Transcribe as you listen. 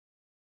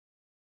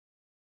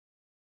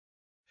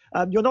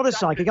You're not a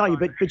psychic, are you?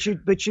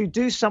 But you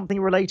do something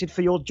related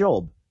for your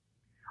job.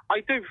 I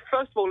do.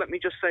 First of all, let me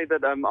just say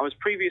that I was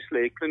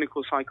previously a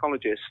clinical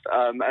psychologist,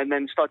 and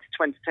then started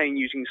to entertain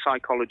using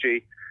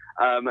psychology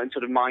and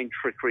sort of mind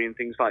trickery and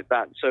things like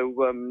that. So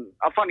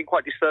I find it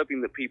quite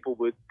disturbing that people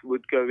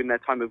would go in their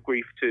time of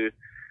grief to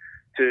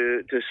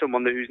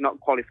someone who's not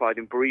qualified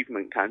in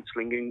bereavement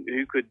counselling and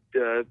who could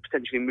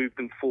potentially move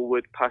them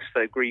forward past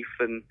their grief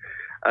and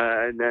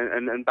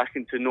back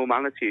into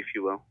normality, if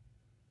you will.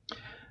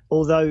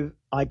 Although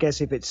I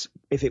guess if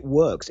it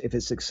works, if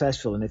it's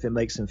successful, and if it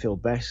makes them feel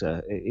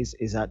better, is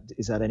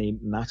that any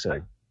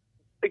matter?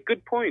 A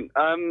good point.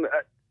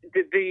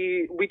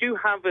 We do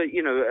have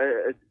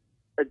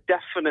a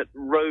definite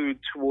road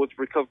towards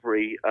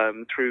recovery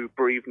through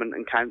bereavement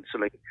and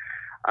counselling.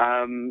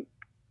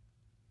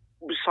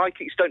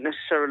 Psychics don't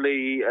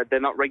necessarily, they're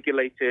not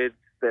regulated.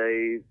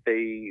 They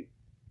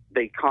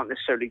can't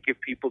necessarily give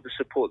people the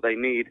support they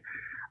need.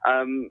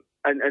 And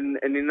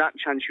in that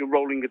chance, you're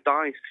rolling a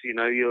dice.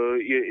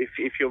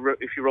 If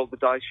you roll the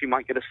dice, you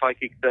might get a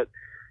psychic that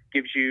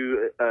gives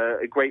you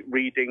a great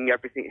reading.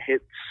 Everything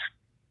hits.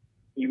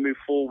 You move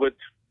forward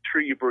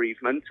through your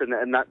bereavement,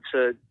 and that's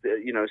a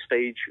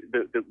stage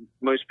that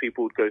most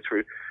people would go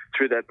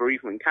through their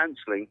bereavement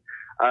counselling.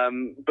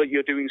 But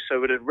you're doing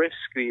so at a risk.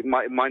 It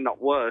might not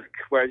work.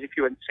 Whereas if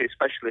you went to see a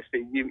specialist,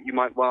 you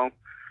might well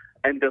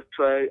end up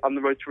on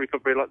the road to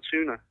recovery a lot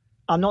sooner.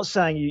 I'm not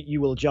saying you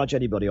will judge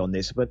anybody on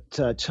this, but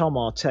Tom,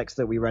 our text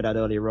that we read out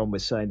earlier on,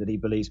 was saying that he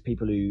believes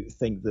people who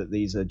think that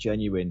these are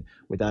genuine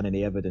without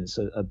any evidence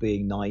are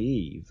being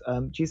naive.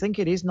 Do you think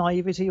it is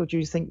naivety, or do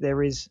you think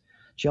there is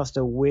just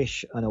a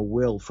wish and a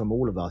will from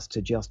all of us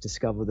to just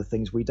discover the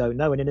things we don't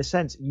know? And in a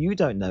sense, you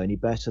don't know any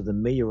better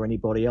than me or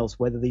anybody else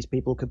whether these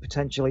people could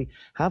potentially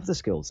have the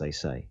skills they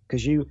say,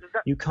 because you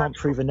can't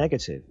prove a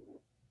negative.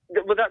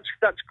 Well,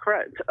 that's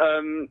correct.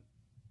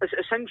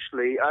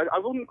 Essentially, I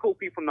wouldn't call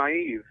people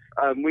naive.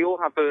 We all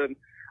have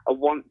a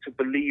want to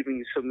believe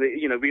in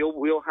something. We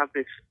all have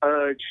this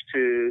urge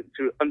to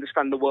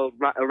understand the world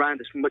around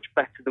us much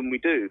better than we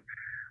do.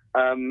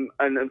 And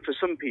for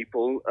some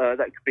people, that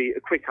could be a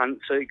quick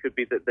answer. It could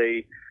be that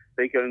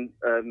they go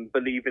and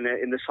believe in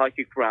the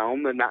psychic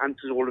realm, and that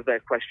answers all of their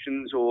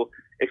questions. Or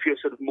if you're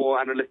sort of more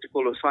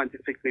analytical or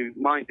scientifically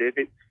minded,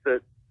 it's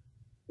that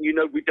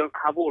we don't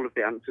have all of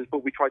the answers,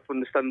 but we try to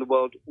understand the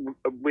world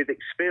with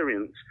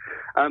experience.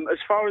 As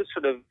far as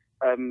sort of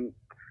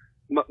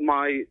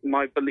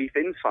my belief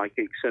in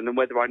psychics and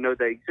whether I know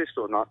they exist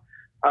or not,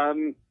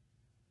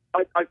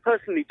 I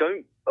personally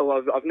don't.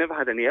 I've never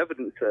had any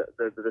evidence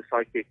that the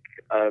psychic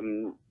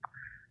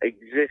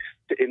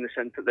exist in the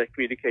sense that they're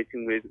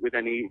communicating with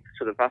any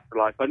sort of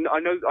afterlife. I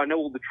know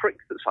all the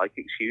tricks that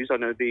psychics use. I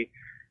know the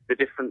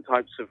different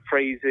types of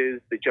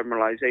phrases, the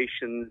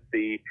generalizations,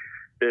 the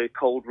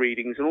cold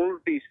readings, and all of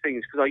these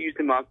things, because I use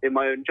them in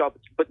my own job.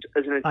 But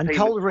as an and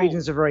cold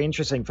readings are very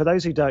interesting. For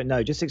those who don't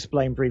know, just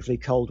explain briefly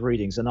cold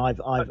readings. And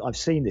I've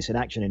seen this in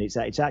action, and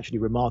it's actually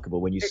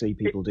remarkable when you see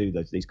people do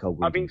these cold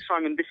readings. I mean,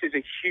 Simon, this is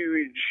a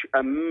huge,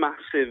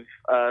 massive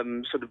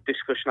sort of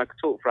discussion. I could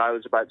talk for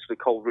hours about sort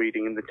of cold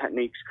reading and the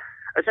techniques.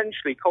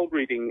 Essentially, cold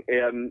reading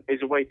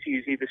is a way to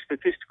use either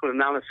statistical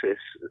analysis,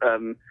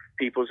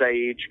 people's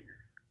age,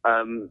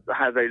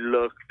 how they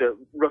look,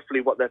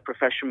 roughly what their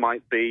profession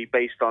might be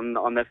based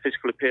on their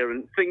physical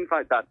appearance, things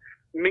like that,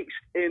 mixed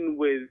in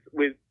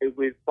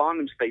with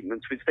Barnum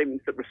statements, with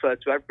statements that refer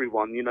to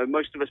everyone.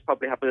 Most of us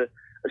probably have a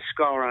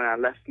scar on our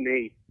left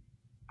knee,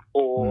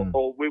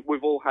 or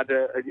we've all had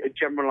a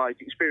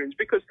generalized experience,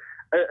 because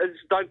as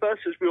diverse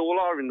as we all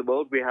are in the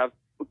world, we have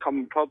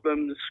common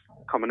problems,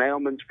 common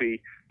ailments,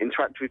 we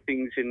interact with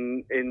things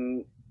in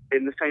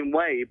the same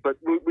way, but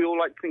we all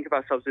like to think of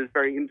ourselves as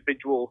very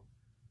individual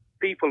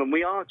people, and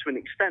we are to an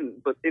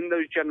extent, but in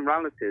those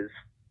generalities,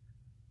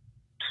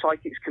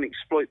 psychics can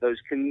exploit those,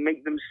 can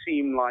make them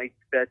seem like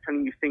they're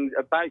telling you things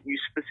about you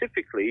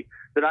specifically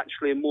that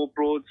actually are more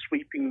broad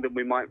sweeping than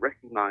we might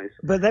recognize.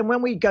 But then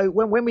when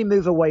we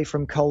move away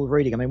from cold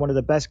reading, I mean, one of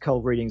the best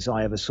cold readings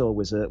I ever saw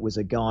was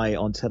a guy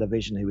on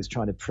television who was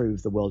trying to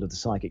prove the world of the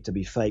psychic to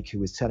be fake, who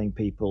was telling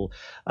people,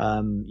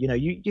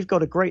 you've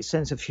got a great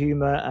sense of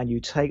humor and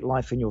you take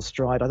life in your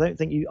stride. I don't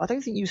think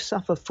you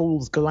suffer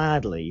fools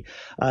gladly.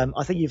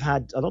 I think you've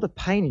had a lot of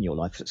pain in your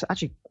life. It's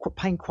actually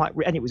pain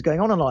and it was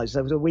going on and on.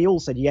 So we all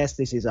said, yes,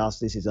 this is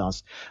us,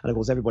 and of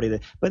course everybody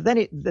there. But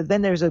then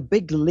there's a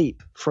big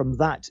leap from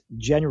that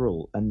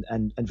general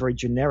and very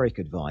generic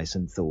advice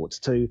and thoughts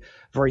to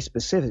very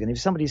specific. And if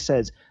somebody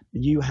says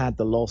you had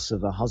the loss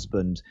of a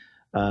husband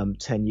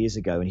 10 years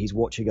ago and he's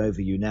watching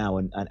over you now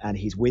and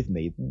he's with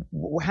me,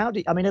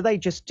 do they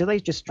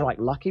just strike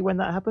lucky when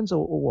that happens,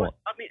 or what?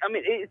 I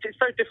mean, it's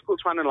very difficult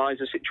to analyze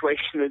a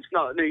situation that's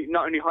not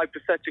only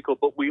hypothetical,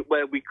 but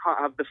where we can't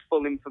have the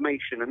full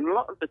information. And a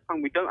lot of the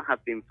time we don't have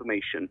the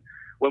information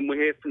when we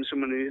hear from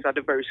someone who's had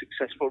a very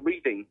successful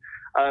reading.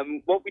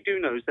 What we do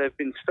know is there have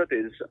been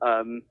studies.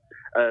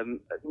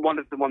 One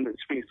that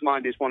springs to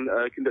mind is one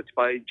conducted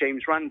by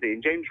James Randi.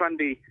 And James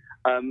Randi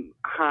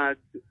had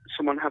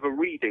someone have a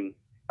reading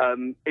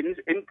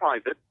in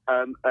private,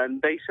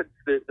 and they said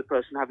to the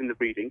person having the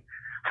reading,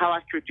 how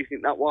accurate do you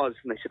think that was?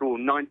 And they said,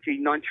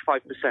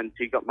 95%.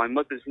 He got my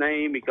mother's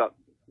name, he got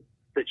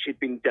that she'd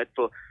been dead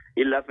for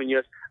 11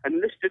 years,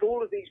 and listed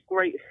all of these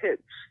great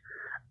hits.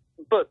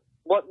 But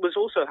what was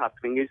also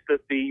happening is that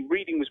the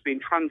reading was being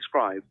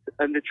transcribed,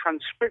 and the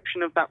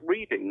transcription of that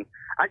reading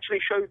actually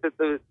showed that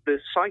the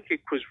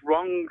psychic was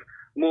wrong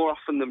more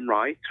often than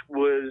right,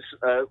 was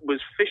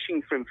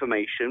fishing for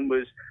information,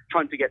 was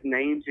trying to get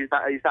names. Is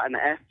that an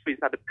F? Is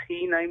that a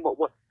P name?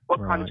 What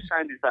Right. kind of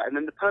sound is that? And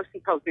then the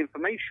person tells the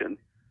information,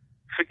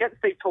 forgets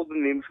they've told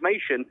them the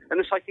information, and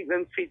the psychic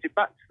then feeds it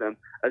back to them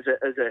as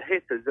a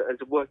hit, as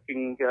a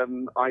working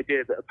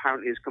idea that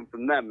apparently has come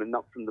from them and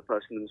not from the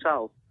person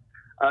themselves.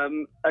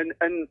 And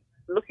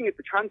looking at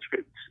the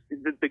transcripts,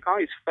 the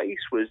guy's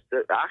face was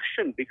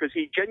ashen, because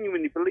he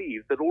genuinely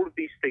believed that all of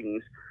these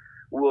things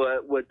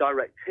were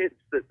direct hits,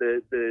 that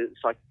the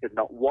psychic had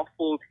not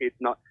waffled, he had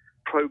not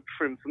probed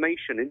for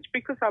information. It's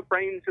because our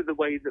brains are the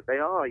way that they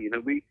are.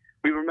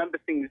 We remember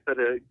things that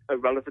are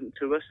relevant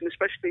to us, and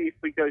especially if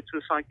we go to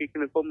a psychic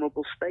in a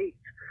vulnerable state,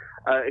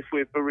 if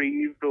we're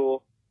bereaved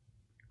or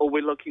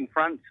we're looking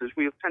for answers,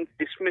 we tend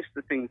to dismiss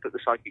the things that the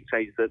psychic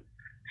says that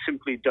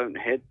simply don't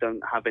hit,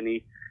 don't have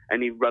any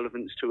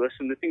relevance to us,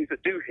 and the things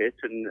that do hit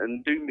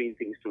and do mean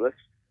things to us,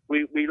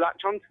 we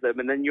latch onto them,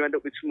 and then you end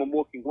up with someone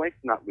walking away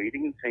from that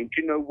reading and saying,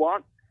 do you know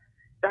what?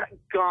 That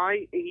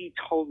guy, he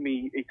told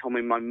me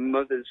my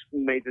mother's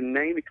maiden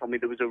name. He told me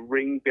there was a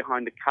ring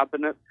behind a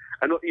cabinet,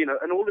 and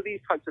all of these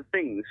types of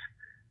things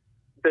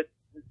that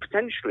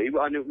potentially,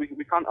 I know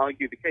we can't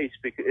argue the case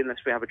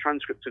unless we have a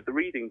transcript of the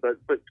reading, but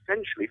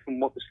potentially, from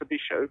what the studies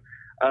show,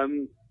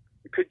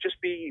 it could just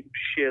be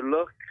sheer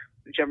luck,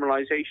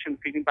 generalization,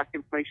 feeding back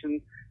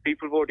information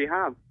people already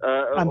have.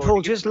 And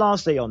Paul, just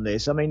lastly on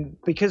this, I mean,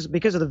 because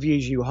of the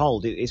views you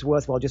hold, it's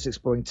worthwhile just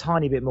exploring a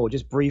tiny bit more,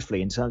 just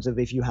briefly, in terms of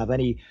if you have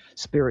any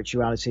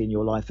spirituality in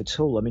your life at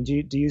all. I mean,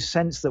 do you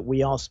sense that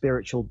we are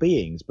spiritual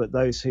beings, but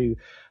those who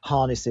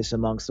harness this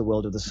amongst the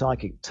world of the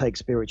psychic take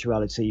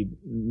spirituality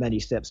many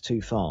steps too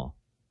far?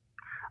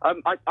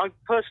 I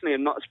personally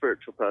am not a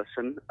spiritual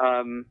person.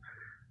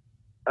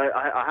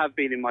 I have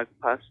been in my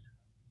past.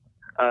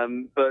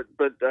 But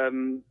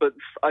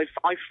I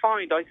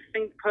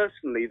think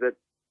personally that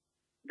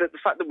the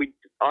fact that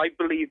I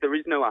believe there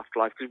is no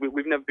afterlife, because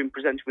we've never been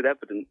presented with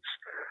evidence,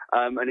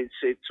 and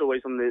it's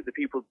always on the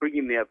people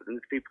bringing the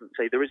evidence, the people that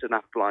say there is an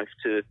afterlife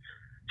to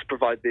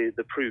provide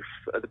the proof,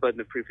 the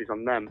burden of proof is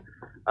on them.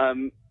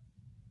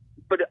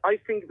 But I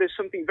think there's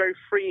something very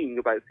freeing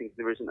about thinking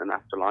there isn't an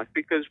afterlife,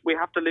 because we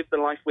have to live the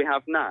life we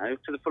have now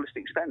to the fullest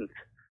extent.